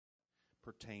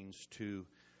pertains to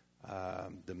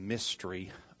the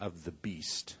mystery of the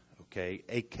beast, okay,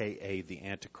 a.k.a. the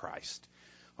Antichrist.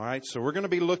 All right, so we're going to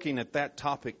be looking at that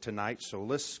topic tonight. So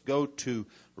let's go to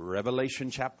Revelation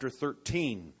chapter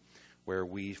 13, where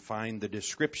we find the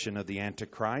description of the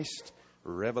Antichrist.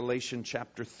 Revelation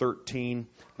chapter 13.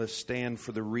 Let's stand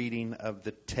for the reading of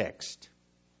the text.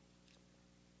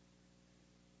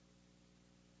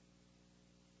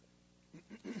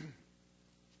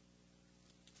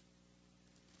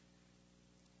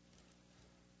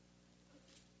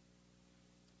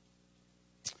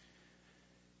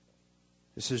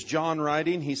 This is John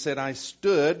writing. He said, I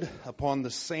stood upon the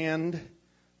sand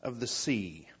of the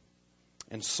sea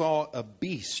and saw a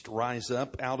beast rise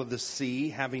up out of the sea,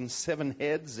 having 7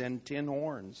 heads and 10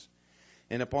 horns.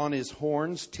 And upon his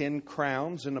horns 10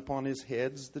 crowns, and upon his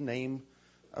heads the name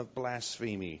of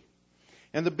blasphemy.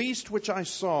 And the beast which I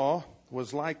saw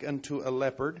was like unto a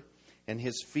leopard, and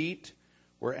his feet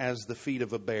were as the feet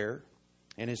of a bear,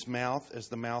 and his mouth as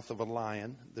the mouth of a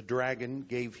lion. The dragon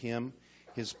gave him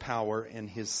his power and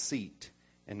his seat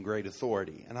and great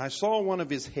authority. And I saw one of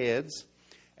his heads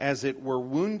as it were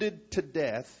wounded to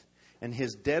death, and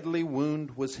his deadly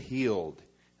wound was healed.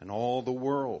 And all the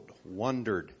world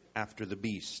wondered after the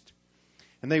beast.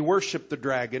 And they worshipped the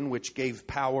dragon, which gave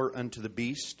power unto the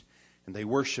beast. And they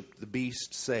worshipped the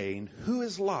beast, saying, Who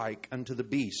is like unto the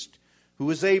beast, who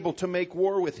is able to make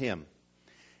war with him?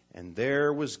 And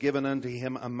there was given unto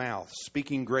him a mouth,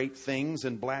 speaking great things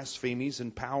and blasphemies,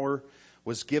 and power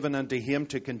was given unto him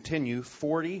to continue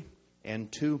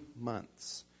 42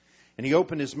 months. And he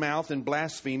opened his mouth in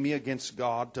blasphemy against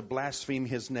God, to blaspheme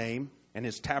his name and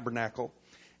his tabernacle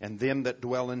and them that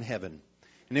dwell in heaven.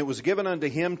 And it was given unto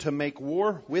him to make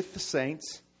war with the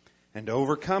saints and to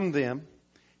overcome them.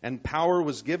 And power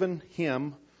was given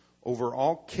him over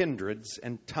all kindreds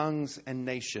and tongues and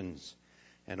nations.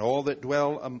 And all that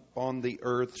dwell upon the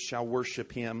earth shall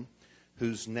worship him,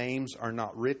 whose names are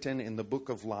not written in the book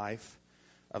of life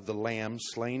of the Lamb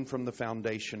slain from the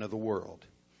foundation of the world.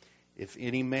 If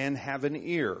any man have an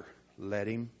ear, let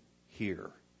him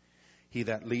hear. He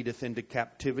that leadeth into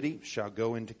captivity shall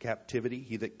go into captivity.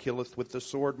 He that killeth with the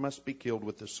sword must be killed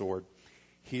with the sword.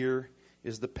 Here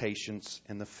is the patience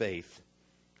and the faith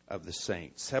of the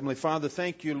saints. Heavenly Father,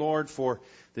 thank you, Lord, for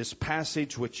this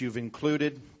passage which you've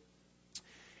included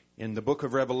in the book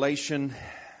of Revelation.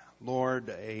 Lord,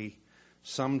 a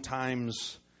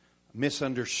sometimes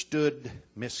misunderstood,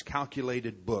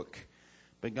 miscalculated book.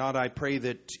 But God, I pray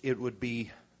that it would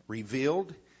be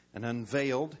revealed and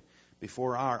unveiled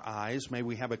before our eyes. May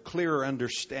we have a clearer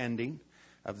understanding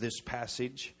of this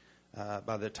passage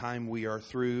by the time we are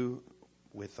through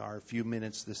with our few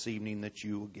minutes this evening that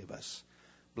you will give us.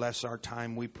 Bless our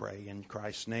time, we pray, in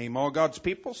Christ's name. All God's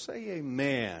people say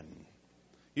amen.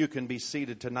 You can be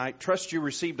seated tonight. Trust you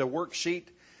received a worksheet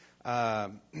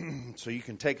so you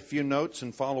can take a few notes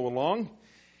and follow along.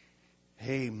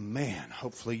 Amen.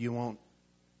 Hopefully you won't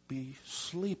be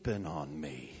sleeping on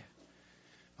me.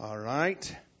 All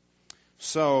right.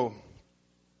 So,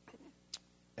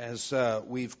 as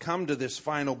we've come to this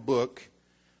final book,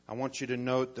 I want you to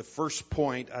note the first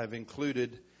point I've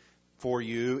included for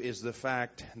you is the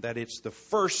fact that it's the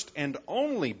first and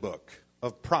only book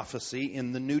of prophecy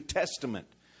in the New Testament.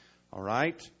 All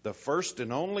right? The first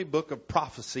and only book of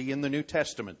prophecy in the New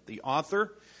Testament. The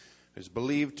author is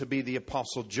believed to be the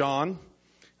Apostle John.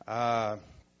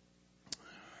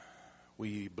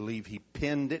 We believe he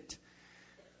penned it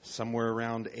somewhere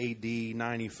around AD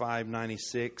 95,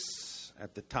 96,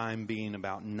 at the time being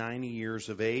about 90 years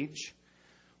of age,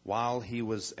 while he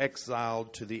was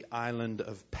exiled to the island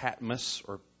of Patmos,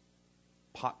 or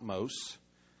Patmos,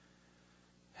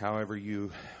 however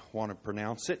you want to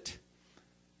pronounce it.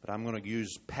 But I'm going to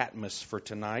use Patmos for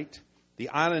tonight. The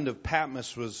island of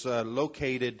Patmos was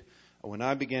located, when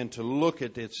I began to look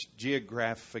at its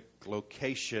geographic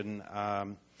location,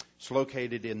 it's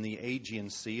located in the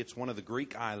Aegean Sea. It's one of the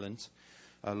Greek islands,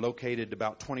 located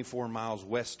about 24 miles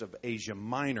west of Asia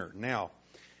Minor. Now,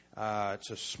 it's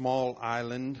a small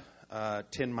island,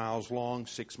 10 miles long,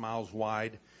 6 miles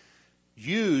wide,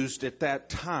 used at that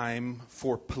time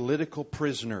for political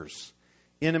prisoners,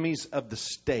 enemies of the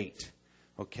state.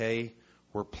 Okay,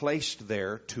 were placed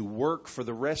there to work for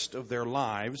the rest of their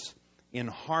lives in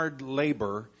hard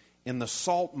labor in the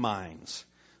salt mines,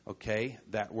 okay,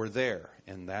 that were there.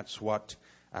 And that's what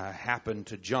happened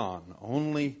to John.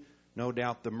 Only, no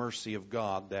doubt, the mercy of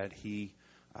God that he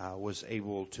was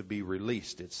able to be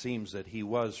released. It seems that he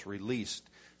was released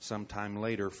sometime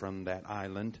later from that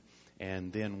island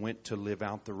and then went to live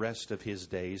out the rest of his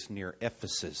days near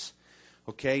Ephesus.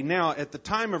 Okay, now at the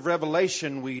time of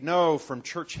Revelation, we know from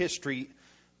church history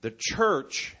the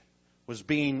church was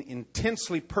being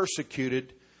intensely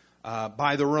persecuted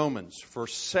by the Romans. For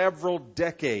several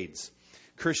decades,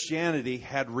 Christianity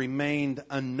had remained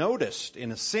unnoticed,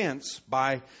 in a sense,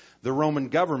 by the Roman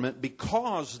government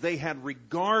because they had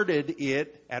regarded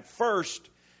it at first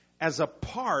as a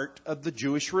part of the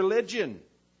Jewish religion.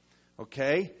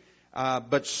 Okay?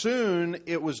 But soon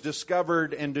it was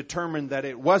discovered and determined that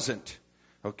it wasn't,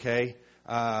 okay,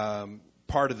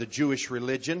 part of the Jewish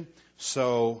religion.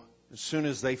 So as soon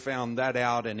as they found that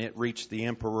out and it reached the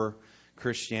emperor,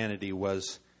 Christianity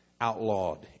was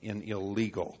outlawed and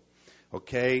illegal.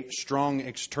 Okay, strong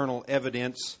external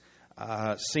evidence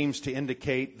seems to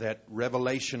indicate that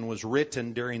Revelation was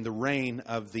written during the reign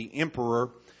of the emperor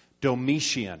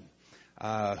Domitian,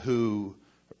 who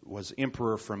was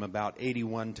emperor from about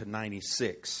 81 to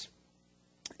 96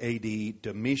 A.D.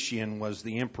 Domitian was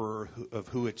the emperor of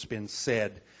who it's been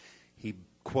said he,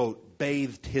 quote,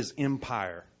 bathed his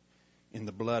empire in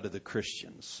the blood of the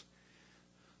Christians.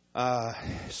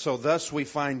 So thus we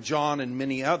find John and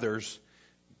many others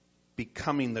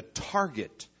becoming the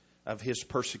target of his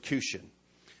persecution.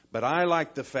 But I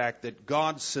like the fact that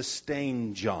God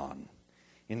sustained John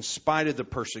in spite of the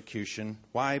persecution.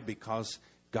 Why? Because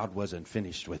God wasn't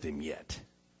finished with him yet.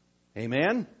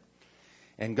 Amen?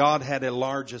 And God had a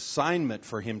large assignment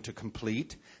for him to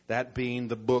complete, that being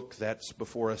the book that's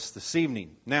before us this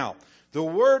evening. Now, the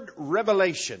word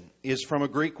revelation is from a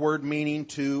Greek word meaning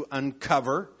to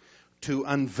uncover, to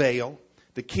unveil.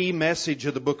 The key message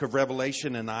of the book of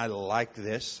Revelation, and I like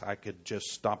this, I could just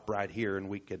stop right here and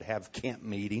we could have camp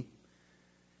meeting.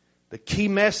 The key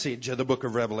message of the book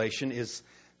of Revelation is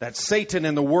that Satan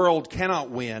and the world cannot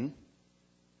win,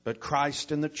 but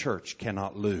Christ and the church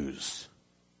cannot lose.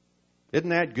 Isn't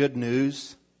that good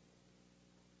news?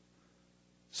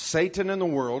 Satan and the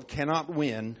world cannot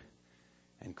win,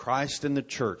 and Christ and the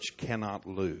church cannot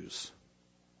lose.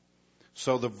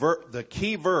 So the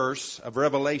key verse of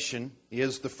Revelation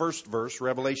is the first verse,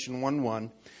 Revelation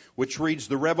 1:1, which reads,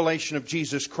 "The revelation of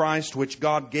Jesus Christ, which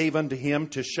God gave unto him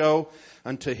to show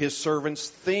unto his servants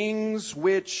things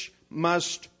which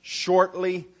must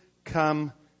shortly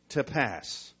come to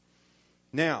pass."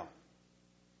 Now,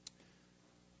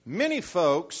 many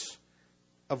folks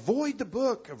avoid the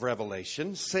book of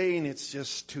Revelation, saying it's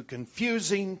just too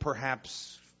confusing,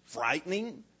 perhaps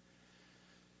frightening.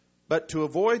 But to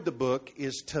avoid the book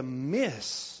is to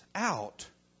miss out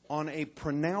on a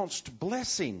pronounced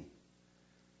blessing.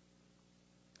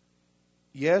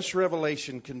 Yes,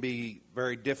 Revelation can be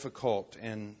very difficult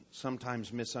and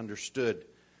sometimes misunderstood.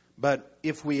 But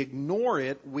if we ignore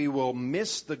it, we will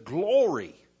miss the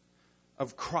glory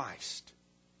of Christ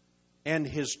and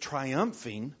his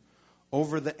triumphing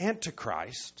over the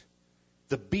Antichrist,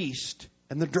 the beast,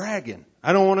 and the dragon.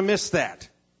 I don't want to miss that.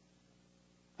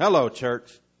 Hello, church.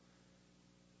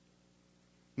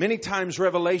 Many times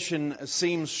Revelation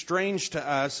seems strange to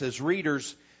us as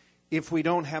readers if we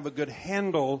don't have a good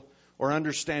handle or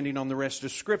understanding on the rest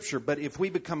of Scripture. But if we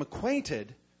become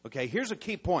acquainted, okay, here's a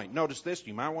key point. Notice this,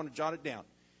 you might want to jot it down.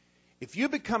 If you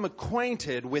become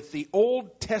acquainted with the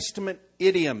Old Testament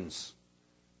idioms,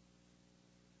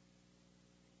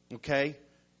 okay,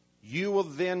 you will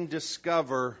then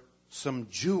discover some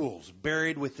jewels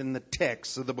buried within the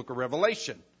text of the book of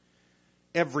Revelation.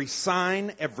 Every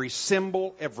sign, every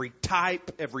symbol, every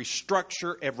type, every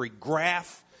structure, every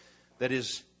graph that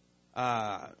is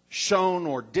shown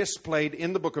or displayed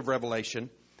in the book of Revelation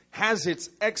has its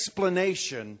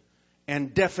explanation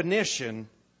and definition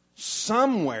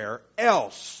somewhere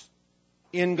else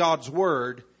in God's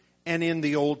Word and in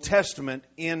the Old Testament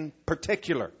in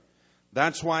particular.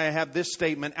 That's why I have this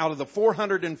statement. Out of the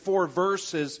 404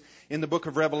 verses in the book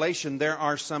of Revelation, there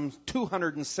are some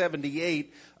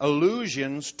 278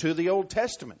 allusions to the Old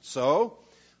Testament. So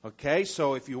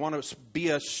if you want to be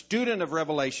a student of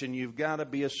Revelation, you've got to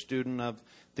be a student of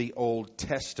the Old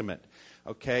Testament.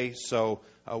 Okay, so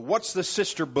what's the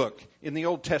sister book in the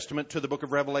Old Testament to the book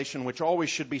of Revelation, which always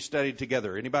should be studied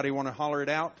together? Anybody want to holler it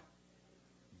out?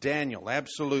 Daniel,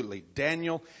 absolutely.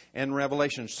 Daniel and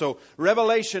Revelation. So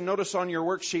Revelation, notice on your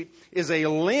worksheet, is a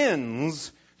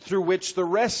lens through which the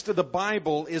rest of the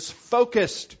Bible is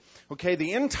focused. Okay,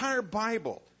 the entire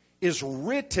Bible is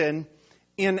written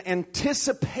in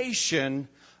anticipation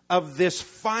of this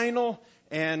final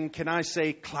and, can I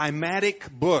say,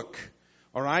 climatic book,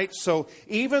 All right? So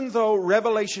even though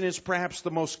Revelation is perhaps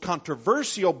the most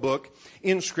controversial book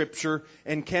in Scripture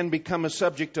and can become a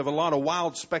subject of a lot of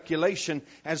wild speculation,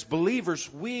 as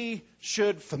believers, we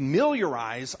should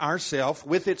familiarize ourselves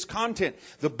with its content.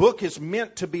 The book is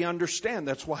meant to be understood.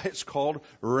 That's why it's called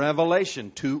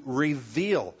Revelation, to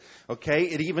reveal. Okay?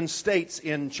 It even states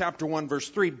in chapter 1, verse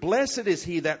 3, "Blessed is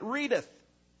he that readeth."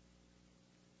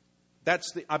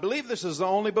 I believe this is the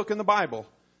only book in the Bible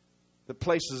that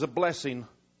places a blessing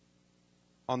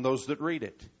on those that read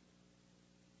it.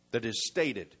 That is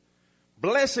stated.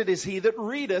 "Blessed is he that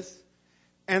readeth,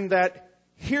 and that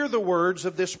hear the words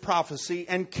of this prophecy,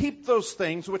 and keep those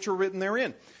things which are written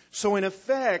therein." So in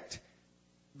effect,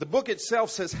 the book itself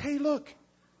says, hey, look,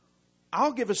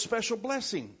 I'll give a special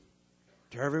blessing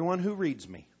to everyone who reads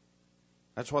me.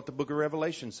 That's what the book of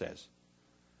Revelation says.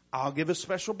 I'll give a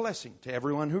special blessing to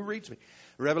everyone who reads me.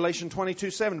 Revelation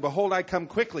 22:7, "Behold, I come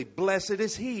quickly. Blessed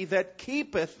is he that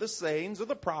keepeth the sayings of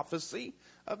the prophecy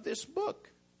of this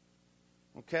book."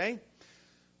 Okay?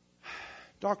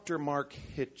 Dr. Mark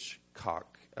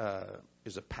Hitchcock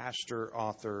is a pastor,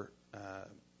 author.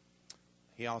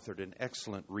 He authored an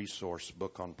excellent resource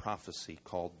book on prophecy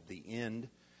called The End.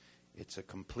 It's a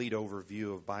complete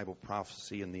overview of Bible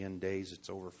prophecy in the end days. It's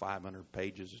over 500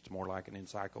 pages. It's more like an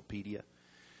encyclopedia.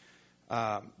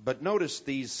 But notice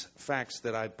these facts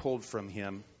that I pulled from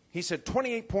him. He said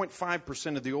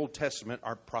 28.5% of the Old Testament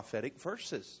are prophetic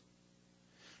verses.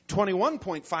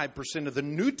 21.5% of the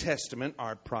New Testament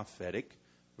are prophetic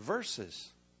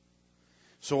verses.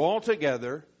 So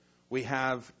altogether, we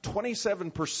have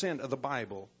 27% of the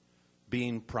Bible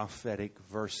being prophetic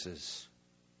verses.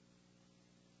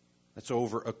 That's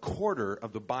over a quarter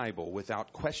of the Bible,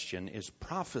 without question, is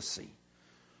prophecy.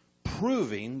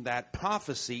 Proving that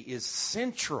prophecy is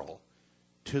central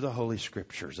to the Holy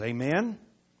Scriptures. Amen?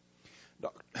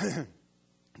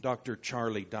 Dr.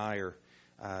 Charlie Dyer,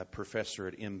 professor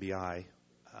at MBI,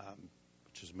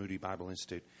 which is Moody Bible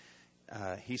Institute,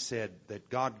 he said that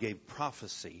God gave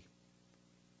prophecy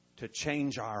to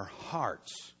change our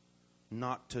hearts,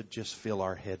 not to just fill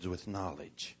our heads with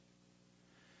knowledge.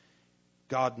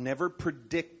 God never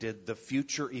predicted the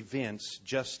future events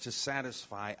just to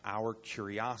satisfy our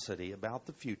curiosity about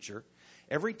the future.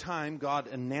 Every time God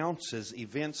announces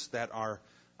events that are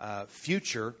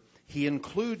future, He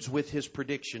includes with His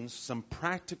predictions some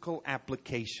practical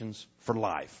applications for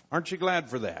life. Aren't you glad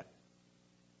for that?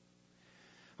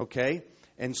 Okay?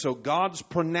 And so God's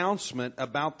pronouncement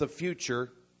about the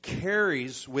future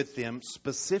carries with them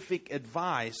specific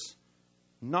advice,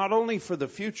 not only for the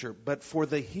future, but for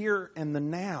the here and the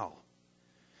now.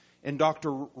 And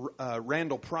Dr.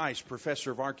 Randall Price,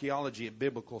 professor of archaeology at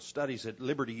biblical studies at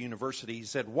Liberty University, he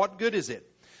said, "What good is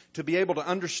it to be able to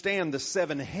understand the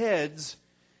 7 heads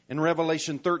in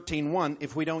Revelation 13:1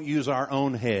 if we don't use our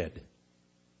own head?"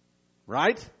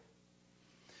 Right?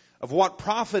 Of what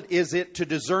profit is it to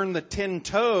discern the 10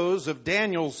 toes of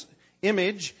Daniel's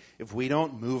image if we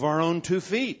don't move our own 2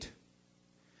 feet?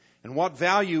 And what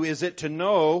value is it to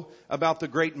know about the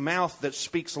great mouth that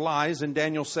speaks lies in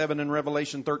Daniel 7 and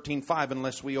Revelation 13:5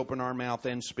 unless we open our mouth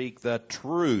and speak the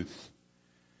truth?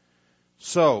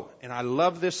 So, and I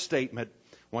love this statement,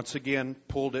 once again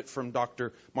pulled it from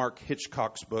Dr. Mark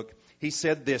Hitchcock's book. He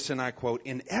said this, and I quote,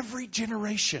 "In every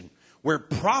generation where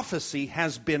prophecy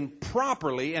has been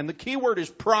properly," and the key word is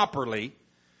properly,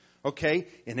 okay,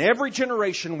 in every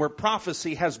generation where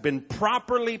prophecy has been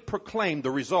properly proclaimed, the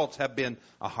results have been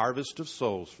a harvest of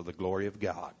souls for the glory of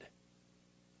God.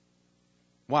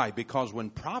 Why? Because when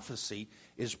prophecy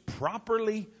is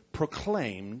properly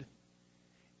proclaimed,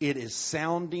 it is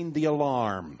sounding the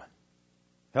alarm.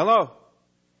 Hello?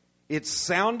 It's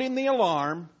sounding the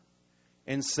alarm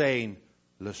and saying,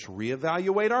 let's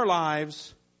reevaluate our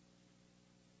lives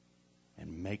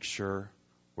and make sure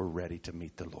we're ready to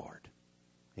meet the Lord.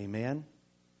 Amen?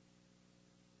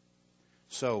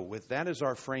 So, with that as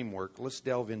our framework, let's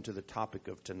delve into the topic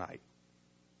of tonight.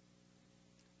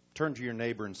 Turn to your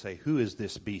neighbor and say, who is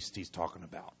this beast he's talking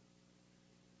about?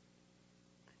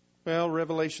 Well,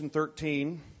 Revelation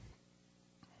 13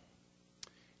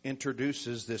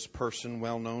 introduces this person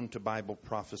well known to Bible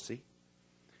prophecy.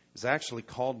 He's actually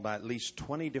called by at least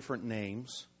 20 different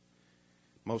names,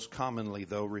 most commonly,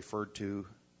 though, referred to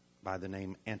by the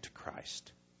name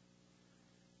Antichrist.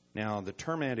 Now, the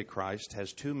term Antichrist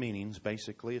has 2 meanings.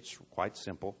 Basically, it's quite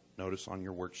simple. Notice on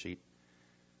your worksheet.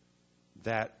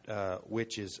 That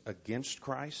which is against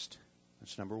Christ.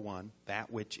 That's number 1. That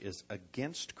which is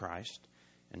against Christ.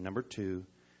 And number 2,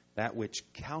 that which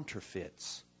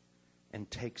counterfeits and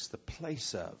takes the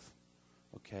place of,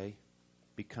 okay,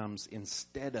 becomes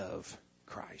instead of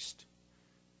Christ.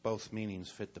 Both meanings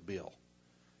fit the bill.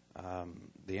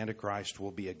 The Antichrist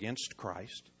will be against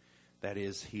Christ. That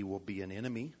is, he will be an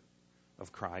enemy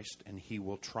of Christ, and he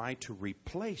will try to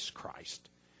replace Christ.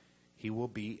 He will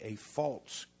be a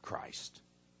false Christ.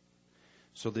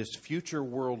 So this future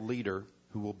world leader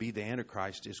who will be the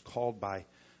Antichrist is called by,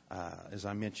 as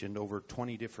I mentioned, over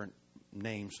 20 different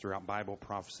names throughout Bible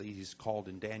prophecy. He's called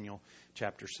in Daniel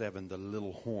chapter 7 the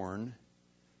little horn.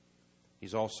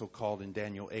 He's also called in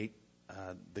Daniel 8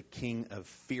 the king of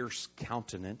fierce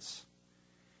countenance.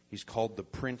 He's called the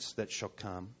prince that shall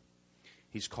come.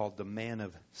 He's called the man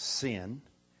of sin.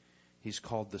 He's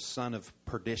called the son of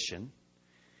perdition.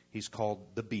 He's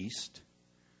called the beast.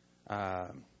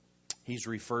 He's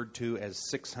referred to as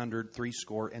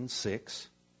 666.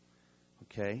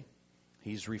 Okay.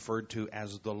 He's referred to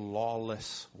as the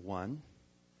lawless one.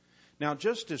 Now,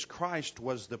 just as Christ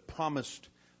was the promised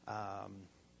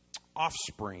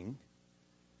offspring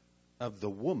of the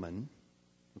woman,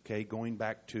 okay, going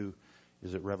back to,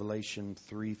 is it Revelation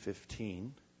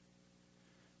 3:15?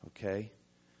 Okay,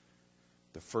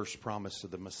 the first promise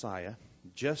of the Messiah.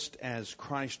 Just as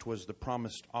Christ was the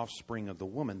promised offspring of the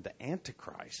woman, the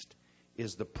Antichrist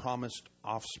is the promised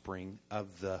offspring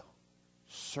of the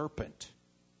serpent.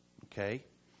 Okay?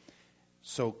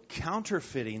 So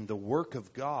counterfeiting the work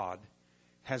of God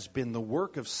has been the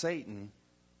work of Satan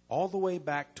all the way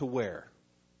back to where?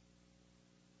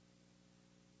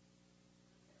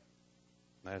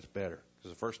 That's better,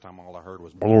 because the first time all I heard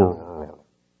was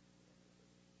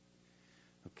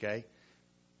okay?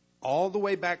 All the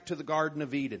way back to the Garden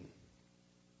of Eden.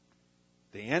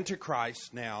 The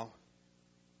Antichrist now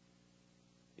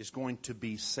is going to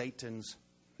be Satan's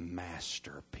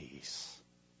masterpiece.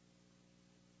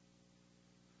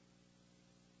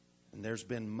 And there's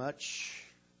been much,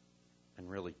 and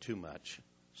really too much,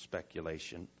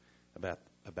 speculation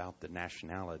about the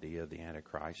nationality of the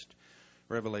Antichrist.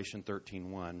 Revelation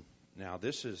 13:1. Now,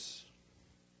 this is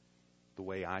the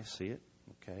way I see it,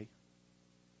 okay?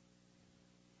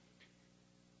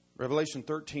 Revelation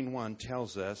 13:1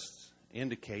 tells us,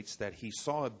 indicates that he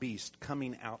saw a beast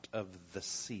coming out of the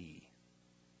sea.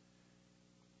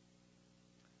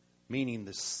 Meaning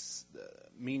the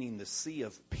sea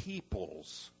of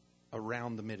peoples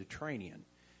around the Mediterranean.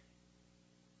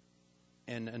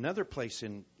 And another place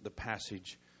in the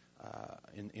passage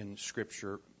in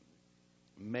Scripture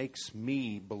makes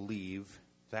me believe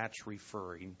that's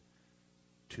referring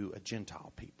to a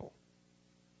Gentile people.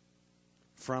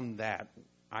 From that,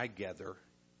 I gather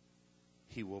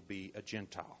he will be a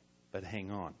Gentile. But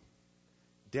hang on.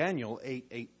 Daniel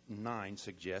 8:9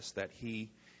 suggests that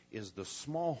he is the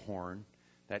small horn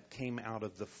that came out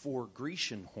of the 4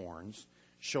 Grecian horns,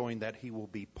 showing that he will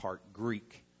be part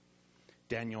Greek.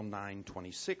 Daniel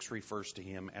 9:26 refers to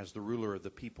him as the ruler of the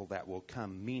people that will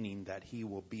come, meaning that he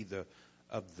will be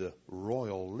of the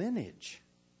royal lineage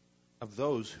of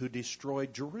those who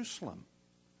destroyed Jerusalem.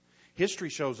 History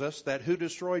shows us that who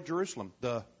destroyed Jerusalem?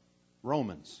 The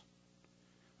Romans.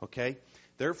 Okay?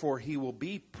 Therefore, he will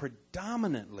be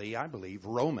predominantly, I believe,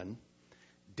 Roman.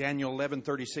 Daniel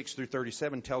 11:36 through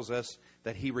 37 tells us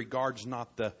that he regards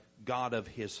not the God of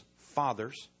his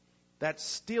fathers. That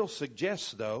still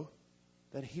suggests, though,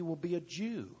 that he will be a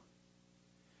Jew.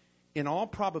 In all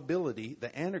probability,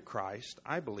 the Antichrist,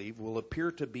 I believe, will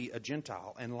appear to be a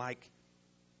Gentile. And like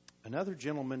another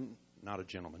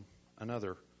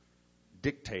another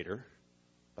dictator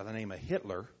by the name of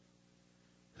Hitler,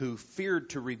 who feared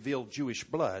to reveal Jewish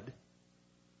blood,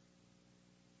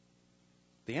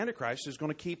 the Antichrist is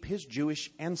going to keep his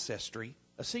Jewish ancestry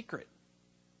a secret.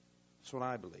 That's what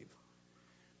I believe.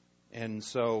 And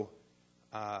so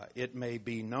it may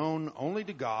be known only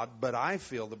to God, but I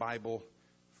feel the Bible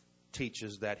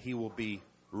teaches that he will be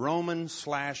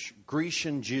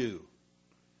Roman/Grecian Jew,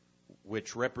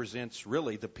 which represents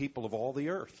really the people of all the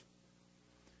earth.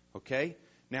 Okay?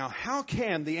 Now, how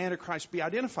can the Antichrist be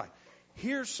identified?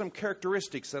 Here's some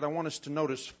characteristics that I want us to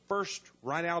notice first,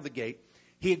 right out of the gate.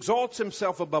 He exalts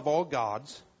himself above all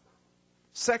gods.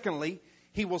 Secondly,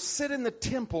 he will sit in the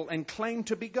temple and claim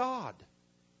to be God.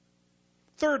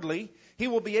 Thirdly, he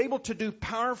will be able to do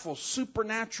powerful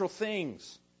supernatural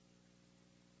things.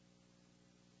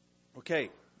 Okay,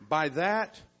 by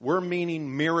that, we're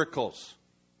meaning miracles.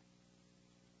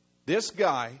 This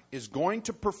guy is going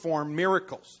to perform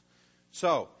miracles.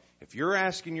 So, if you're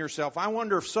asking yourself, I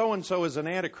wonder if so-and-so is an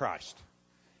Antichrist.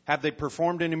 Have they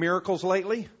performed any miracles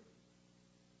lately?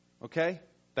 Okay,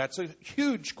 that's a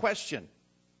huge question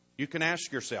you can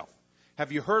ask yourself.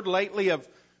 Have you heard lately of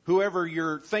whoever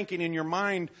you're thinking in your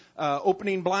mind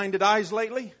opening blinded eyes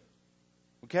lately?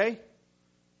 Okay?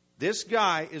 This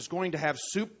guy is going to have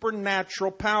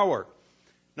supernatural power.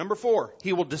 Number 4,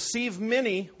 he will deceive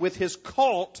many with his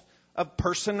cult of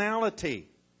personality.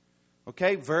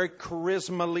 Okay, very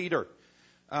charisma leader.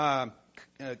 A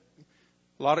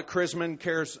lot of charisma and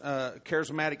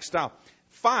charismatic style.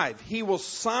 5, he will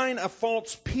sign a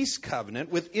false peace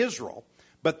covenant with Israel.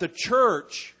 But the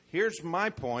church, here's my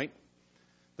point,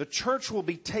 the church will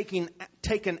be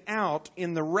taken out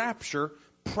in the rapture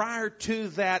prior to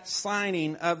that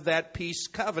signing of that peace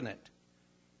covenant.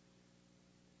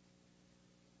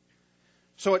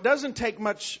 So it doesn't take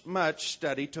much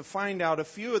study to find out a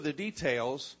few of the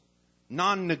details,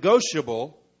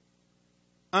 non-negotiable,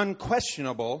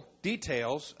 unquestionable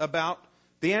details about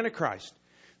the Antichrist.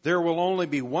 There will only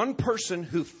be one person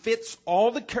who fits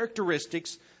all the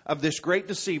characteristics of this great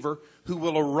deceiver, who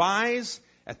will arise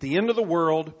at the end of the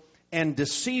world and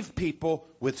deceive people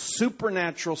with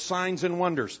supernatural signs and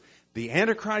wonders. The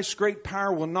Antichrist's great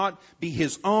power will not be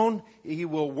his own. He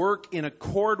will work in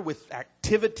accord with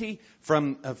activity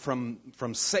from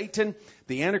Satan.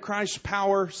 The Antichrist's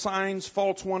power, signs,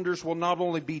 false wonders will not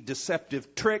only be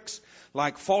deceptive tricks,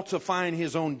 like falsifying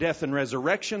his own death and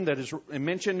resurrection that is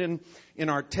mentioned in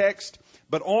our text,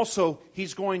 but also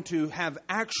he's going to have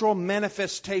actual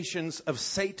manifestations of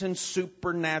Satan's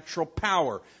supernatural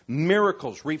power.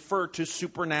 Miracles refer to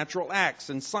supernatural acts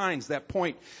and signs that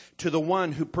point to the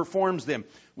one who performs them.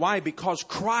 Why? Because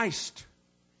Christ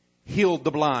healed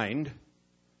the blind.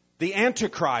 The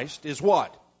Antichrist is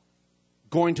what?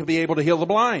 Going to be able to heal the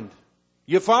blind.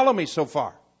 You follow me so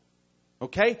far?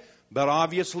 Okay? But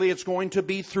obviously it's going to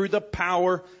be through the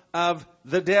power of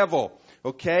the devil.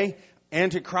 Okay?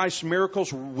 Antichrist's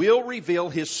miracles will reveal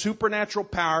his supernatural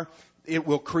power. It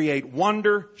will create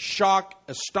wonder, shock,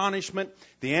 astonishment.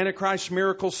 The Antichrist's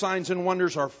miracle signs and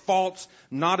wonders are false,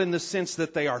 not in the sense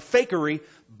that they are fakery,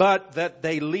 but that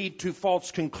they lead to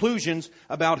false conclusions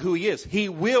about who he is. He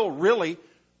will really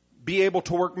be able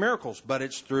to work miracles, but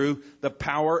it's through the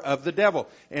power of the devil.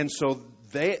 And so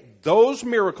those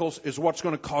miracles is what's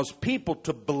going to cause people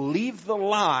to believe the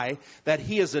lie that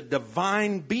he is a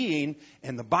divine being,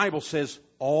 and the Bible says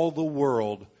all the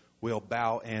world will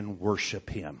bow and worship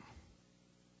him.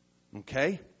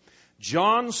 Okay?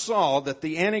 John saw that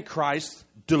the Antichrist's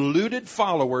deluded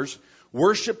followers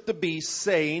worship the beast,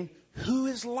 saying, "Who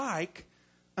is like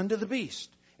unto the beast?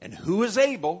 And who is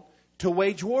able to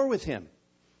wage war with him?"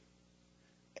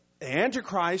 The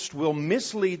Antichrist will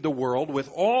mislead the world with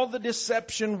all the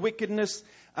deception, wickedness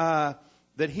that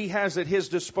he has at his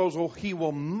disposal. He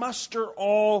will muster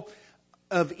all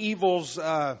of evil's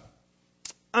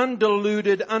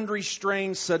undiluted,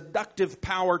 unrestrained, seductive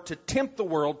power to tempt the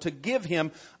world, to give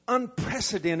him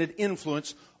unprecedented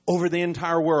influence over the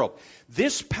entire world.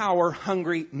 This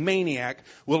power-hungry maniac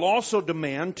will also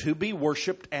demand to be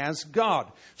worshipped as God.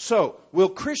 So, will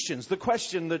Christians, the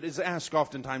question that is asked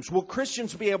oftentimes, will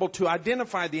Christians be able to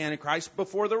identify the Antichrist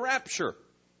before the rapture?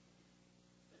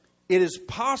 It is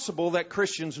possible that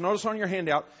Christians, notice on your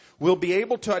handout, will be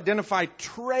able to identify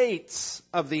traits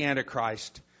of the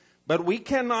Antichrist, but we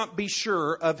cannot be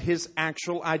sure of his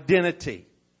actual identity.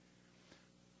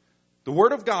 The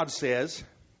Word of God says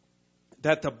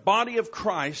that the body of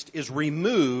Christ is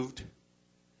removed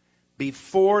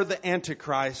before the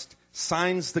Antichrist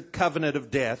signs the covenant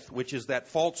of death, which is that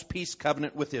false peace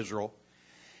covenant with Israel,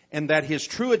 and that his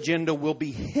true agenda will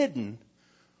be hidden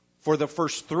for the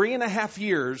first 3.5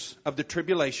 years of the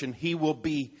tribulation. He will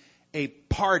be a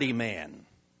party man.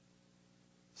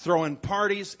 Throwing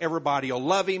parties, everybody will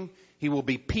love him. He will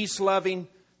be peace-loving.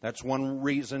 That's one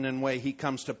reason and way he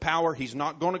comes to power. He's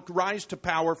not going to rise to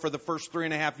power for the first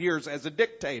 3.5 years as a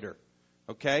dictator.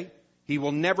 Okay? He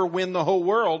will never win the whole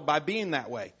world by being that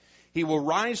way. He will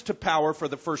rise to power for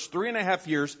the first 3.5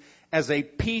 years as a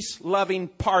peace-loving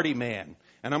party man.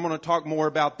 And I'm going to talk more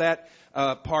about that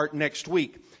part next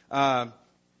week. But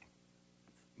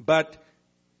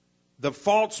the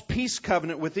false peace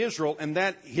covenant with Israel, and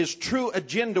that his true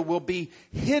agenda will be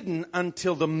hidden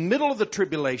until the middle of the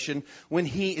tribulation, when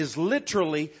he is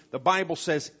literally, the Bible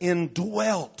says,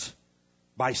 indwelt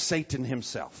by Satan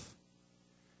himself.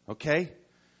 Okay?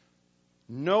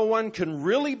 No one can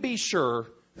really be sure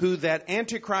who that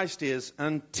Antichrist is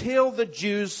until the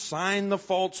Jews sign the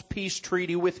false peace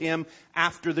treaty with him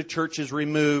after the church is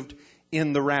removed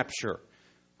in the rapture.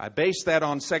 I base that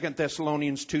on 2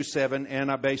 Thessalonians 2:7,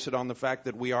 and I base it on the fact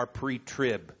that we are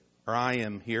pre-trib. Or I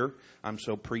am here. I'm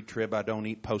so pre-trib I don't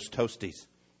eat post-toasties.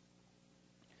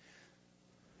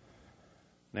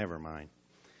 Never mind.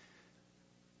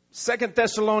 2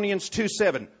 Thessalonians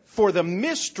 2:7. For the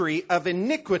mystery of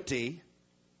iniquity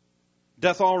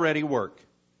doth already work.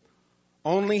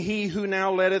 Only he who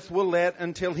now letteth will let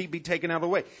until he be taken out of the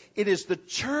way. It is the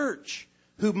church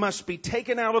who must be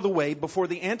taken out of the way before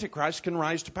the Antichrist can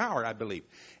rise to power, I believe.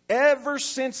 Ever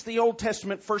since the Old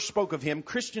Testament first spoke of him,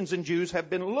 Christians and Jews have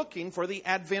been looking for the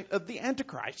advent of the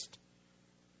Antichrist.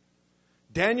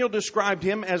 Daniel described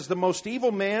him as the most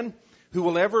evil man who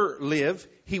will ever live.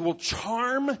 He will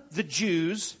charm the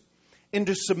Jews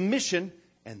into submission,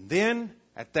 and then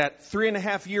at that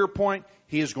 3.5-year point,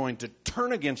 he is going to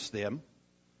turn against them.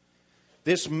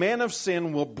 This man of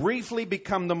sin will briefly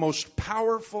become the most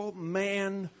powerful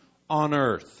man on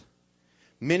earth.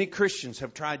 Many Christians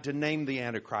have tried to name the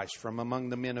Antichrist from among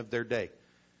the men of their day.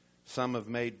 Some have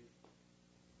made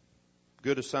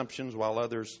good assumptions, while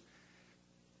others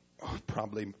are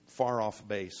probably far off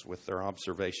base with their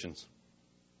observations.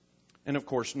 And of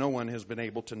course, no one has been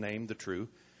able to name the true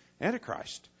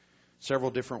Antichrist. Several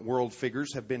different world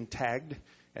figures have been tagged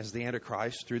as the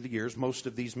Antichrist through the years. Most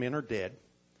of these men are dead,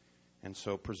 and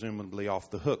so presumably off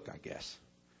the hook, I guess.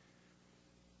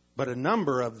 But a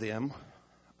number of them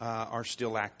are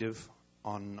still active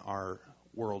on our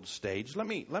world stage.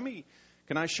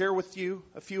 Can I share with you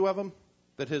a few of them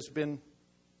that has been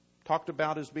talked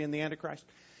about as being the Antichrist?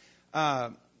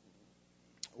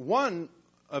 One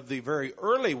of the very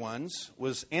early ones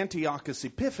was Antiochus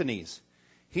Epiphanes.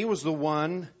 He was the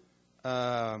one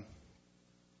of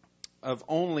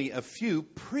only a few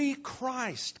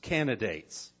pre-Christ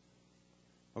candidates.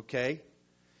 Okay?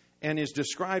 And is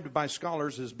described by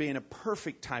scholars as being a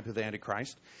perfect type of the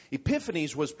Antichrist.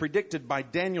 Epiphanes was predicted by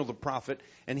Daniel the prophet,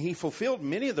 and he fulfilled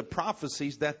many of the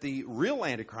prophecies that the real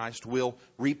Antichrist will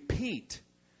repeat.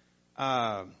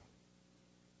 For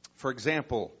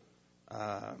example,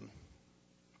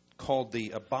 called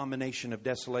the abomination of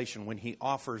desolation, when he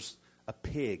offers a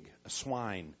pig, a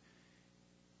swine,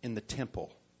 in the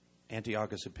temple.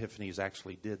 Antiochus Epiphanes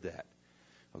actually did that.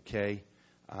 Okay?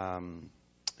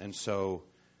 And so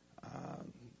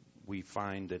we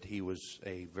find that he was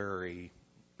a very,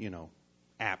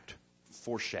 apt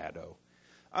foreshadow.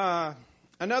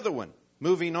 Another one,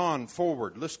 moving on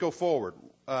forward. Let's go forward.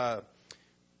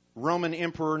 Roman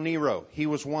Emperor Nero. He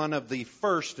was one of the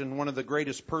first and one of the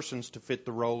greatest persons to fit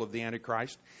the role of the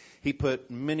Antichrist. He put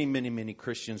many, many, many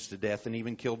Christians to death and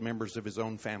even killed members of his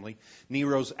own family.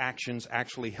 Nero's actions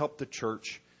actually helped the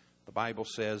church, the Bible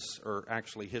says, or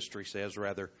actually history says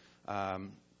rather,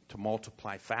 to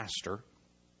multiply faster.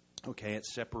 Okay, it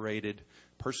separated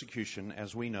persecution,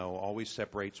 as we know, always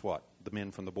separates what? The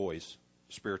men from the boys,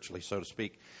 spiritually, so to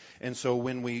speak. And so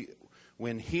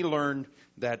when he learned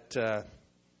that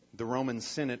the Roman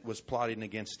Senate was plotting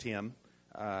against him,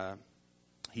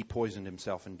 he poisoned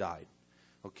himself and died.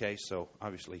 Okay, so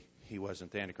obviously he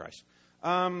wasn't the Antichrist.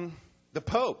 The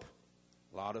Pope.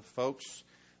 A lot of folks,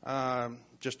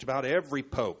 just about every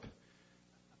Pope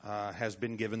has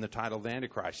been given the title of the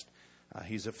Antichrist.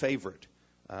 He's a favorite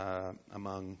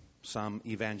among some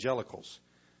evangelicals.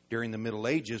 During the Middle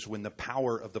Ages, when the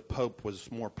power of the Pope was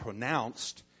more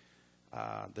pronounced,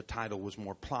 the title was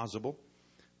more plausible.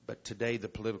 But today, the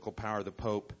political power of the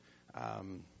Pope,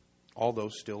 although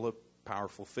still a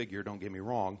powerful figure, don't get me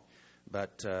wrong,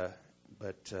 but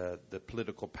the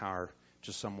political power,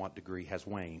 to somewhat degree, has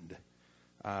waned.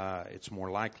 It's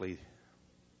more likely,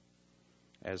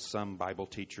 as some Bible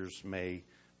teachers may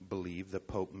believe, the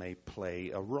Pope may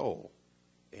play a role.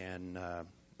 And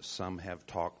some have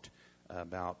talked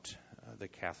about the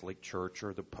Catholic Church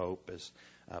or the Pope as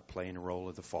playing a role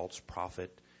of the false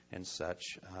prophet and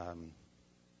such.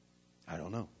 I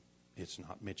don't know. It's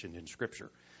not mentioned in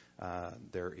Scripture.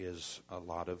 There is a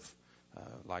lot of,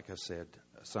 like I said,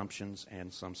 assumptions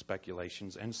and some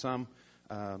speculations and some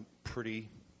pretty,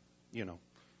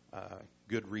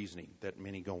 good reasoning that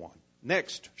many go on.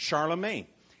 Next, Charlemagne.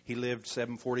 He lived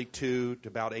 742 to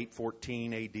about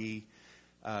 814 A.D.,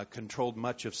 controlled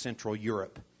much of Central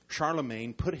Europe.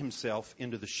 Charlemagne put himself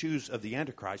into the shoes of the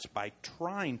Antichrist by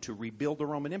trying to rebuild the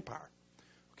Roman Empire.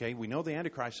 Okay, we know the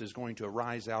Antichrist is going to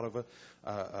arise out of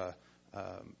a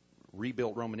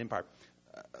rebuilt Roman Empire.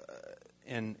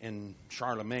 And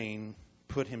Charlemagne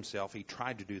put himself, he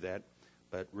tried to do that,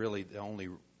 but really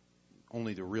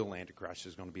only the real Antichrist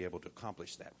is going to be able to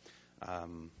accomplish that.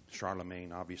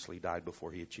 Charlemagne obviously died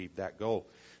before he achieved that goal.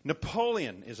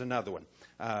 Napoleon is another one.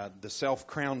 The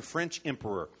self-crowned French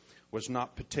emperor was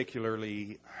not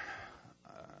particularly,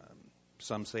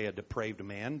 some say, a depraved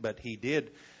man, but he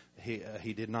did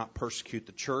not persecute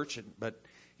the church, but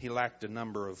he lacked a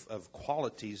number of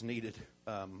qualities needed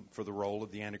for the role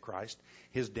of the Antichrist.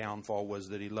 His downfall was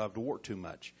that he loved war too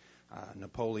much.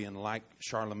 Napoleon, like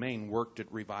Charlemagne, worked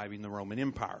at reviving the Roman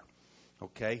Empire.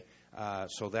 Okay,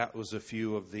 so that was a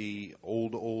few of the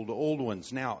old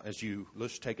ones. Now,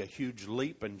 let's take a huge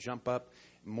leap and jump up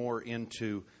more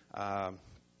into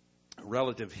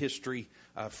relative history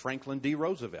of Franklin D.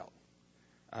 Roosevelt.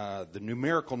 The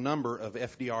numerical number of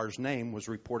FDR's name was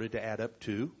reported to add up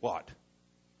to what?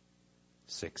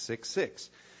 666.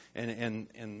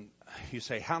 And you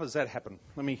say, how does that happen?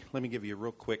 Let me give you a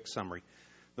real quick summary.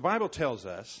 The Bible tells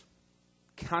us,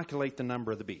 calculate the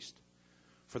number of the beast.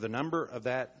 For the number of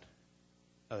that,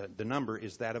 the number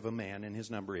is that of a man, and his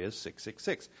number is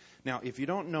 666. Now, if you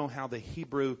don't know how the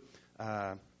Hebrew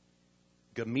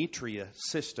gematria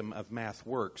system of math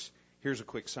works, here's a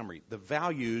quick summary. The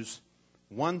values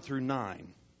 1 through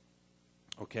 9,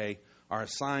 okay, are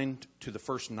assigned to the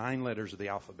first 9 letters of the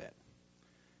alphabet.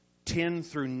 10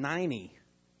 through 90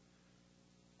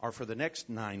 are for the next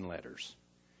 9 letters.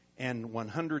 And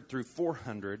 100 through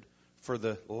 400 for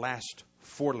the last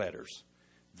 4 letters.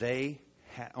 They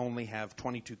only have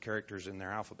 22 characters in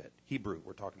their alphabet. Hebrew,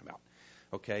 we're talking about.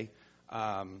 Okay?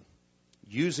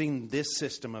 Using this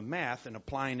system of math and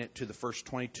applying it to the first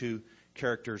 22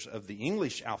 characters of the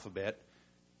English alphabet,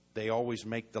 they always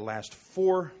make the last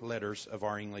 4 letters of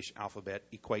our English alphabet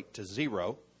equate to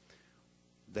 0.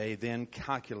 They then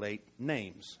calculate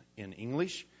names in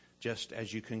English, just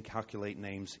as you can calculate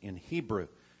names in Hebrew.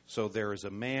 So there is a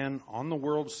man on the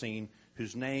world scene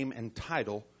whose name and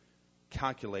title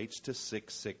calculates to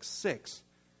 666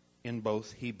 in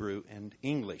both Hebrew and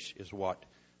English, is what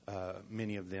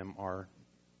many of them are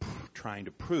trying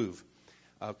to prove.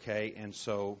 Okay, and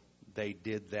so they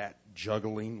did that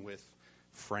juggling with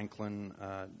Franklin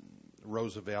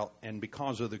Roosevelt, and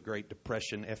because of the Great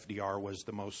Depression, FDR was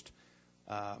the most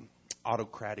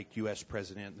autocratic U.S.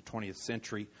 president in the 20th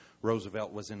century.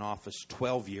 Roosevelt was in office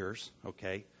 12 years,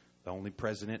 okay, the only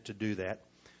president to do that.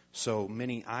 So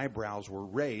many eyebrows were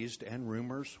raised and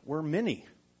rumors were many,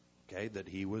 okay, that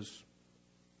he was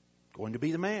going to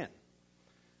be the man.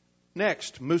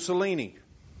 Next, Mussolini,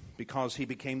 because he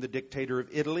became the dictator of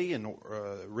Italy and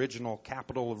original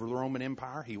capital of the Roman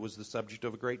Empire, he was the subject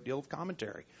of a great deal of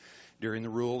commentary. During the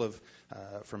rule of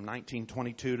from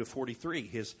 1922 to 43,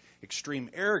 his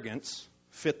extreme arrogance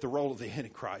fit the role of the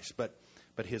Antichrist, but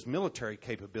his military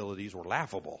capabilities were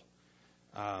laughable.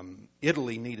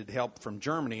 Italy needed help from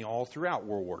Germany all throughout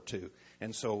World War II,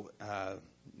 and so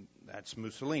that's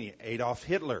Mussolini. Adolf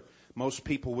Hitler. Most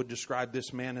people would describe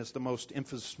this man as the most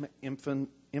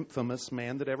infamous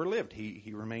man that ever lived.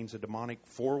 He remains a demonic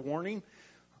forewarning,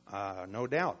 no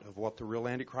doubt, of what the real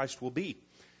Antichrist will be.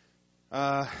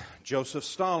 Joseph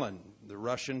Stalin, the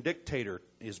Russian dictator,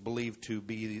 is believed to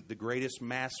be the greatest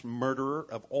mass murderer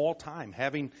of all time,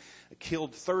 having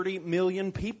killed 30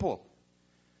 million people.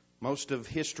 Most of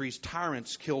history's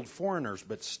tyrants killed foreigners,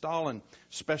 but Stalin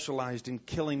specialized in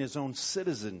killing his own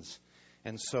citizens.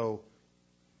 And so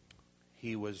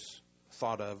he was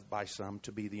thought of by some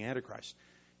to be the Antichrist.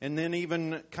 And then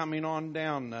even coming on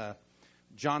down,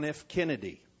 John F.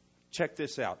 Kennedy. Check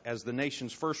this out. As the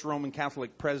nation's first Roman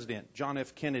Catholic president, John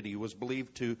F. Kennedy was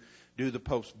believed to do the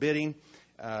Pope's bidding.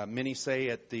 Many say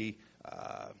at the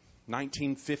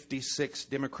 1956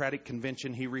 Democratic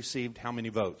Convention he received how many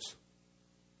votes?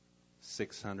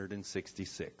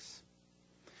 666.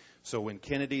 So when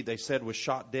Kennedy, they said, was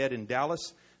shot dead in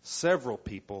Dallas, several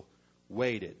people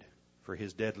waited for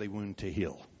his deadly wound to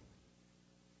heal.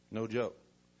 No joke.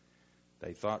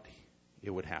 They thought it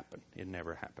would happen. It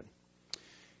never happened.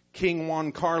 King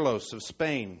Juan Carlos of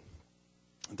Spain.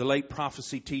 The late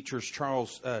prophecy teacher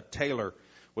Charles Taylor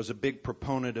was a big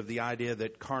proponent of the idea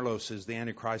that Carlos is the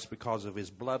Antichrist because of his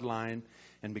bloodline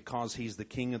and because he's the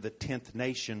king of the 10th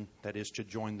nation that is to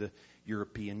join the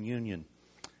European Union.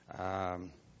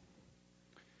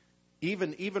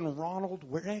 Even Ronald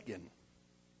Reagan.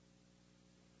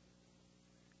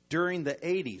 During the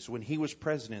 80s, when he was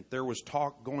president, there was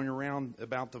talk going around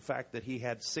about the fact that he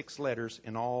had 6 letters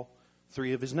in all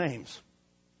 3 of his names.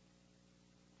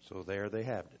 So there they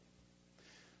have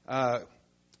it.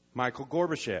 Michael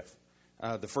Gorbachev,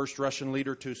 the first Russian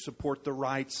leader to support the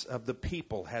rights of the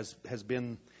people, has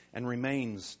been and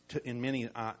remains, in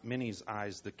many's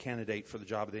eyes, the candidate for the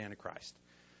job of the Antichrist,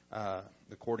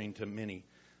 according to many.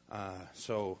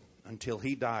 So until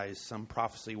he dies, some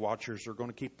prophecy watchers are going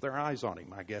to keep their eyes on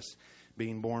him. I guess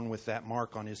being born with that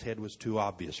mark on his head was too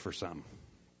obvious for some.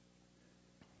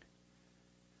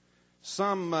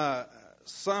 Some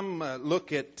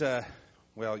look at,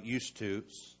 used to,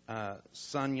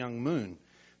 Sun Myung Moon,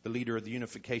 the leader of the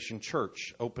Unification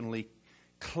Church, openly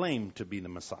claimed to be the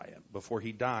Messiah. Before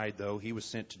he died, though, he was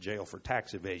sent to jail for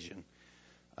tax evasion.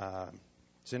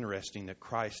 It's interesting that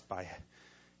Christ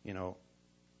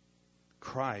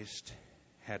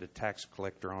had a tax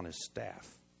collector on his staff.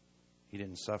 He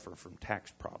didn't suffer from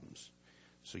tax problems.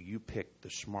 So you picked the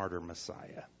smarter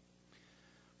Messiah.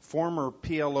 former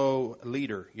PLO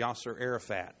leader, Yasser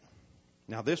Arafat.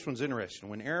 Now, this one's interesting.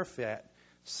 When Arafat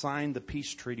signed the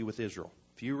peace treaty with Israel,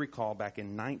 if you recall, back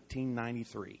in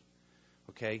 1993,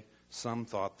 okay, some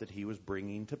thought that he was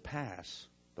bringing to pass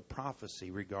the prophecy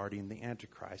regarding the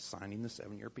Antichrist signing the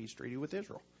 7-year peace treaty with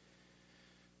Israel.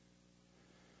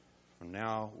 From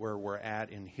now, where we're at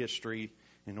in history,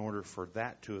 in order for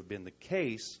that to have been the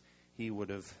case, we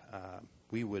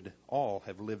would all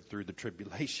have lived through the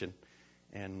tribulation,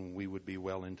 and we would be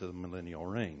well into the millennial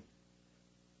reign.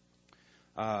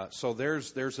 So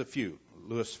there's a few.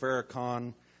 Louis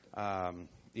Farrakhan.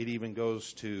 It even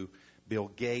goes to Bill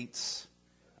Gates.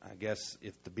 I guess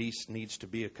if the beast needs to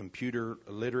be a computer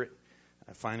illiterate,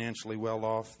 financially well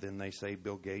off, then they say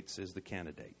Bill Gates is the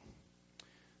candidate.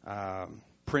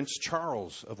 Prince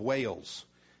Charles of Wales.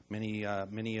 Many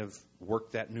have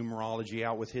worked that numerology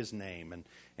out with his name,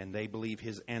 and they believe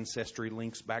his ancestry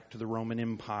links back to the Roman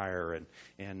Empire,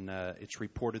 and it's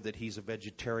reported that he's a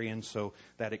vegetarian, so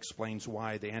that explains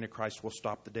why the Antichrist will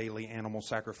stop the daily animal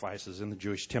sacrifices in the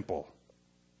Jewish temple.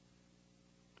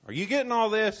 Are you getting all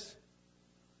this?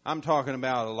 I'm talking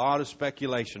about a lot of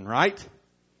speculation, right?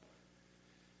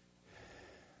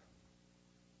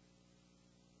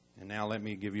 And now let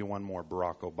me give you one more,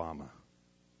 Barack Obama.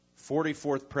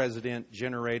 44th president,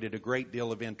 generated a great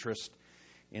deal of interest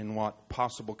in what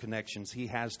possible connections he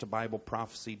has to Bible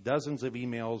prophecy. Dozens of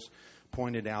emails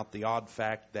pointed out the odd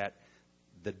fact that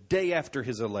the day after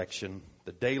his election,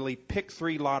 the daily pick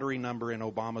 3 lottery number in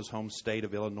Obama's home state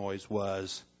of Illinois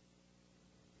was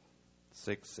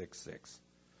 666.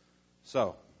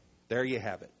 So, there you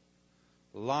have it.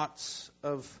 Lots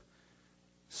of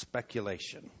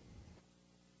speculation.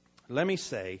 Let me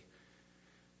say,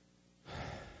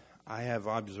 I have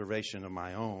observation of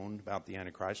my own about the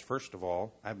Antichrist. First of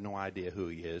all, I have no idea who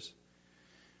he is.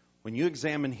 When you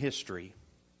examine history,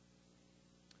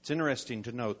 it's interesting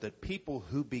to note that people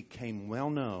who became well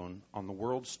known on the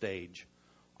world stage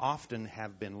often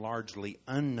have been largely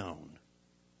unknown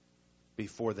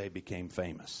before they became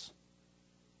famous.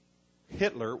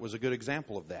 Hitler was a good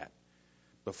example of that.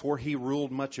 Before he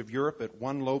ruled much of Europe, at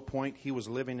one low point, he was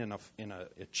living in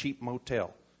a cheap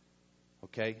motel.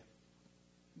 Okay?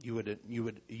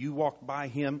 You walked by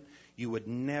him, you would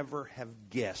never have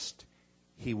guessed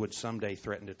he would someday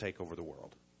threaten to take over the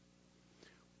world.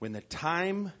 When the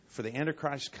time for the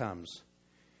Antichrist comes,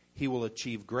 he will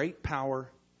achieve great power,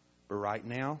 but right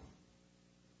now,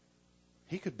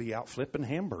 he could be out flipping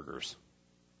hamburgers.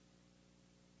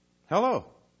 Hello.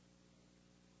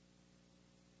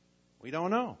 We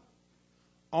don't know.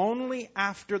 Only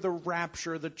after the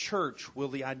rapture of the church will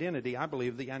the identity, I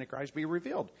believe, of the Antichrist be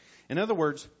revealed. In other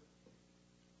words,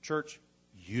 church,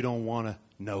 you don't want to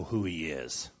know who he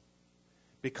is.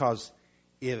 Because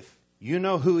if you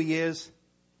know who he is,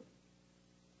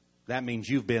 that means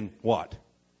you've been what?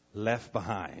 Left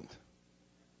behind.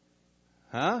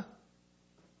 Huh?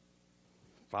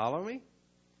 Follow me?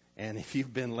 And if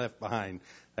you've been left behind,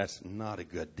 that's not a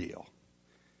good deal.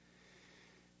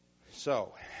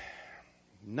 So,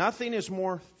 nothing is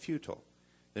more futile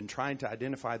than trying to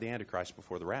identify the Antichrist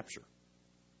before the rapture.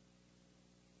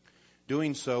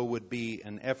 Doing so would be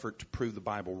an effort to prove the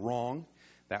Bible wrong.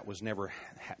 That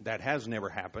has never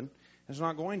happened. It's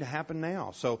not going to happen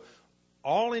now. So,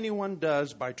 all anyone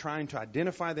does by trying to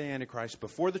identify the Antichrist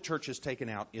before the church is taken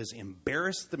out is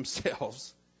embarrass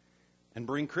themselves and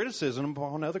bring criticism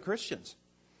upon other Christians.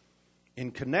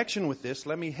 In connection with this,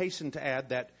 let me hasten to add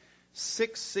that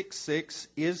 666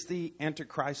 is the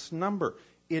Antichrist number.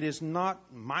 It is not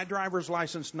my driver's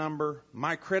license number,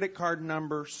 my credit card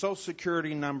number, Social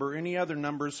Security number, any other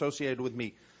number associated with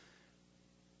me.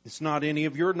 It's not any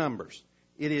of your numbers.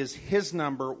 It is his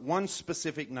number, one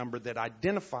specific number that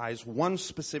identifies one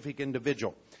specific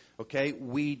individual. Okay?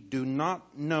 We do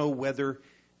not know whether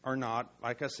or not,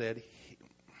 like I said,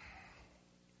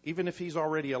 even if he's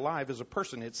already alive as a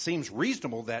person, it seems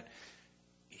reasonable that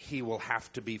he will have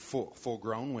to be full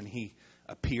grown when he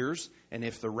appears. And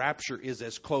if the rapture is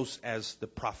as close as the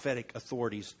prophetic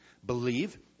authorities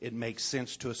believe, it makes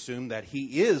sense to assume that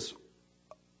he is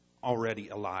already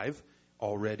alive,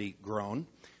 already grown.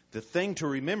 The thing to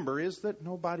remember is that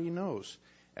nobody knows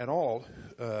at all.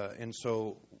 And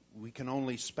so we can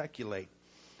only speculate.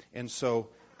 And so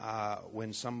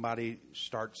when somebody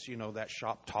starts, that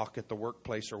shop talk at the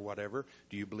workplace or whatever,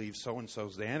 do you believe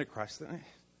so-and-so's the Antichrist?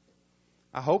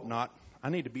 I hope not. I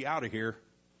need to be out of here.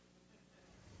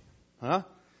 Huh?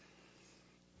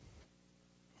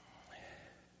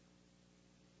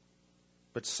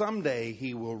 But someday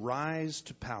he will rise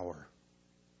to power.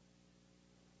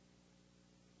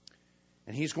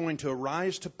 And he's going to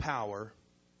rise to power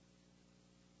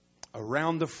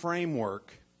around the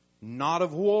framework, not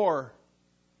of war,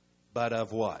 but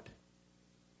of what?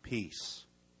 Peace.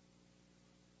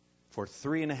 For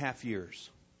 3.5 years.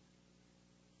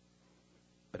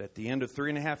 But at the end of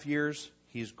 3.5 years,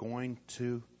 he's going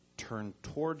to turn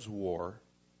towards war,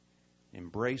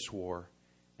 embrace war,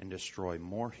 and destroy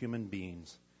more human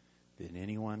beings than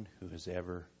anyone who has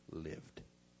ever lived.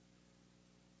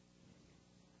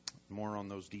 More on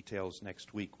those details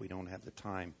next week. We don't have the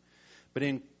time. But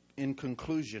in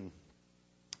conclusion,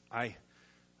 I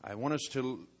want us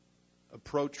to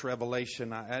approach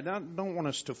Revelation. I don't want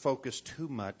us to focus too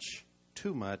much.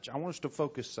 I want us to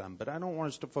focus some, but I don't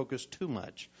want us to focus too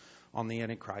much on the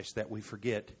Antichrist that we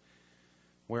forget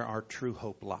where our true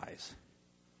hope lies.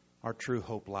 Our true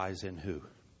hope lies in who?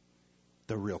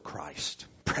 The real Christ.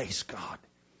 Praise God.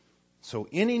 So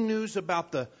any news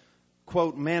about the,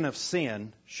 quote, man of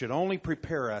sin should only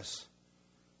prepare us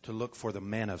to look for the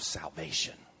man of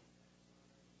salvation.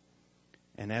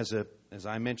 And as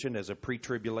I mentioned, as a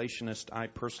pre-tribulationist, I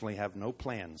personally have no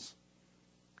plans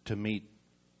to meet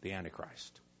the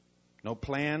Antichrist. No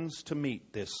plans to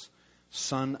meet this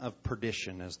son of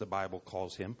perdition, as the Bible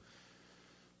calls him.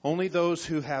 Only those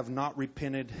who have not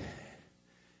repented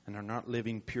and are not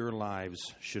living pure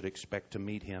lives should expect to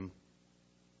meet him,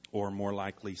 or more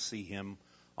likely see him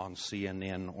on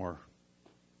CNN or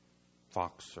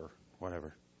Fox or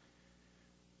whatever.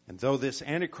 And though this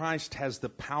Antichrist has the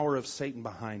power of Satan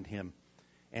behind him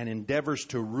and endeavors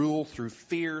to rule through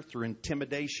fear, through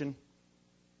intimidation,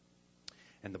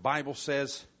 and the Bible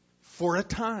says, for a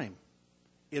time,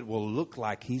 it will look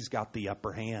like he's got the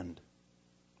upper hand.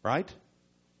 Right?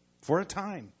 For a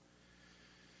time.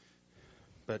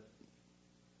 But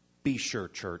be sure,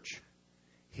 church,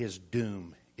 his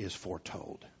doom is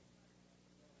foretold.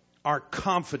 Our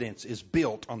confidence is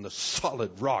built on the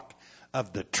solid rock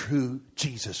of the true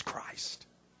Jesus Christ.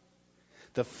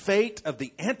 The fate of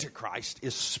the Antichrist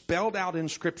is spelled out in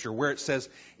Scripture, where it says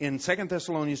in 2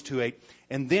 Thessalonians 2:8,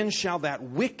 and then shall that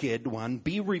wicked one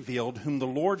be revealed, whom the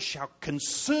Lord shall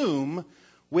consume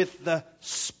with the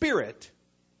spirit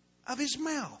of his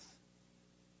mouth.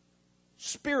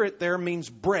 Spirit there means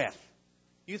breath.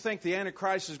 You think the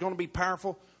Antichrist is going to be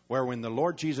powerful? Where when the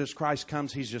Lord Jesus Christ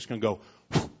comes, he's just going to go,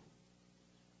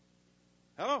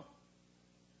 hello.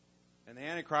 And the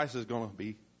Antichrist is going to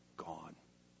be gone.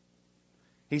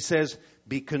 He says,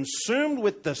 be consumed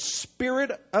with the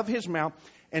spirit of his mouth,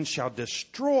 and shall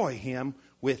destroy him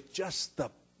with just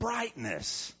the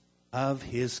brightness of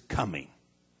his coming.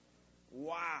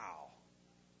 Wow.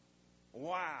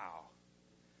 Wow.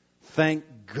 Thank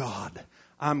God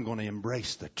I'm going to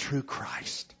embrace the true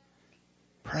Christ.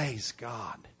 Praise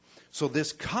God. So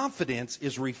this confidence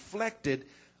is reflected,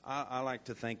 I like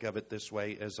to think of it this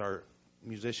way as our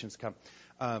musicians come,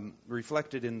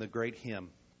 reflected in the great hymn.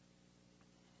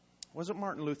 Was it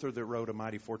Martin Luther that wrote, "A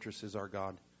Mighty Fortress is Our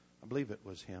God"? I believe it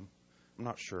was him. I'm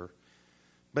not sure.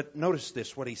 But notice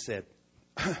this, what he said.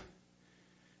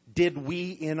 Did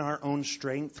we in our own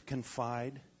strength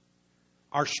confide?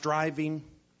 Our striving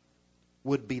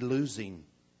would be losing.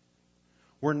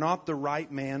 Were not the right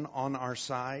man on our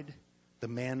side, the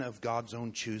man of God's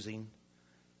own choosing?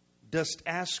 Dost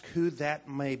ask who that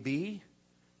may be?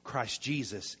 Christ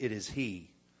Jesus, it is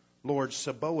he. Lord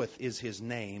Sabaoth is his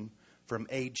name, from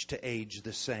age to age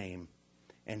the same,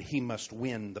 and he must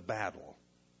win the battle.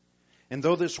 And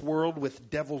though this world with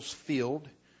devils filled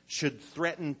should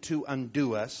threaten to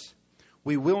undo us,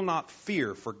 we will not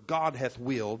fear, for God hath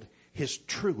willed his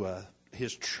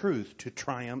truth to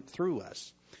triumph through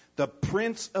us. The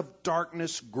prince of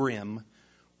darkness grim,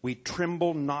 we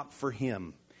tremble not for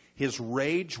him. His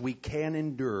rage we can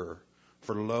endure,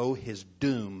 for lo, his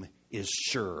doom is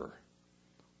sure.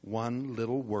 One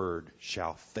little word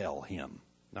shall fell him.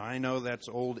 Now I know that's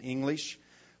old English,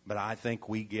 but I think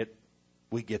we get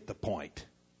the point.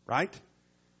 Right?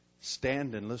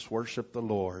 Stand and let's worship the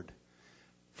Lord.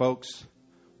 Folks,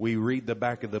 we read the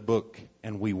back of the book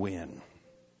and we win.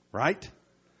 Right?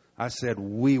 I said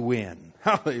we win.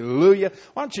 Hallelujah.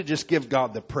 Why don't you just give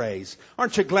God the praise?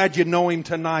 Aren't you glad you know him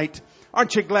tonight?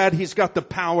 Aren't you glad he's got the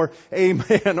power,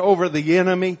 amen, over the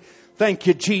enemy? Thank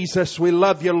you, Jesus. We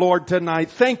love you, Lord, tonight.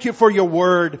 Thank you for your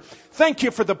word. Thank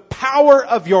you for the power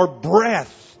of your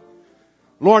breath.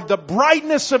 Lord, the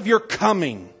brightness of your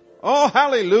coming. Oh,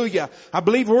 hallelujah. I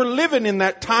believe we're living in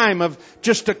that time of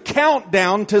just a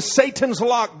countdown to Satan's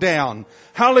lockdown.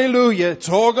 Hallelujah. It's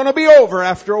all going to be over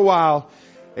after a while.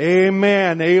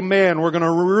 Amen. Amen. We're going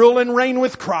to rule and reign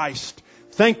with Christ.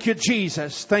 Thank you,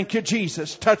 Jesus. Thank you,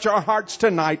 Jesus. Touch our hearts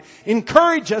tonight.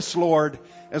 Encourage us, Lord,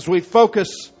 as we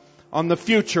focus on the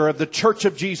future of the Church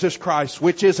of Jesus Christ,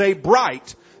 which is a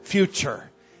bright future.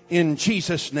 in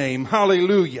Jesus' name.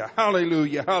 Hallelujah,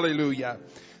 hallelujah, hallelujah.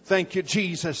 Thank you,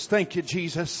 Jesus. Thank you,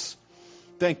 Jesus.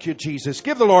 Thank you, Jesus.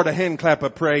 Give the Lord a hand clap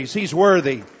of praise. He's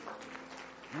worthy.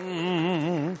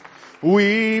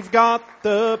 We've got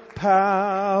the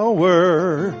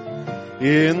power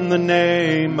in the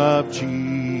name of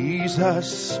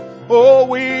Jesus. Oh,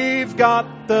 we've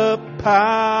got the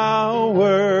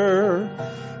power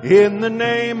in the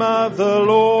name of the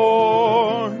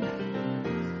Lord.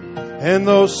 And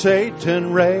though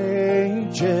Satan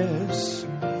rages,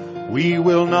 we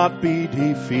will not be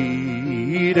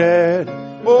defeated.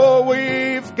 Oh,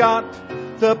 we've got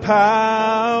the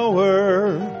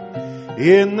power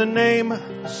in the name.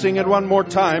 Sing it one more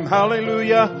time.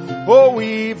 Hallelujah. Oh,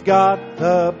 we've got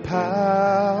the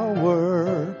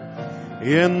power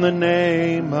in the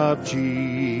name of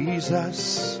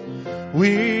Jesus.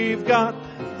 We've got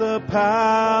the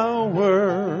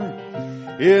power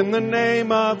in the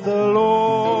name of the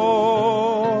Lord.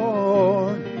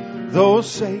 Though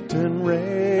Satan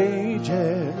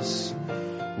rages,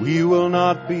 we will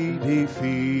not be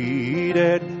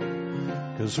defeated,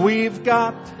 'cause we've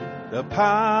got the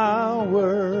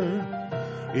power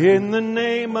in the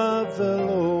name of the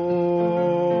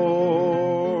Lord.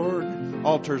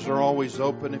 Altars are always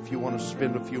open if you want to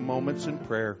spend a few moments in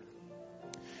prayer.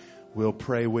 We'll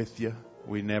pray with you.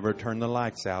 We never turn the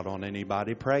lights out on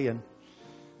anybody praying.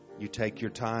 You take your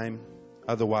time.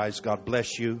 Otherwise, God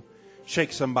bless you.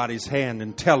 Shake somebody's hand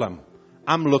and tell them,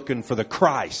 I'm looking for the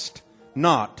Christ,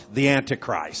 not the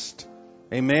Antichrist.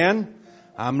 Amen?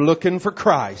 I'm looking for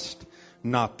Christ,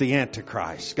 not the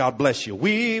Antichrist. God bless you.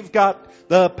 We've got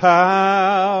the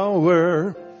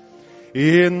power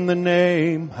in the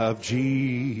name of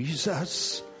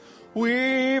Jesus.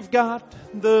 We've got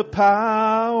the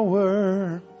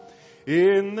power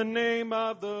in the name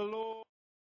of the Lord.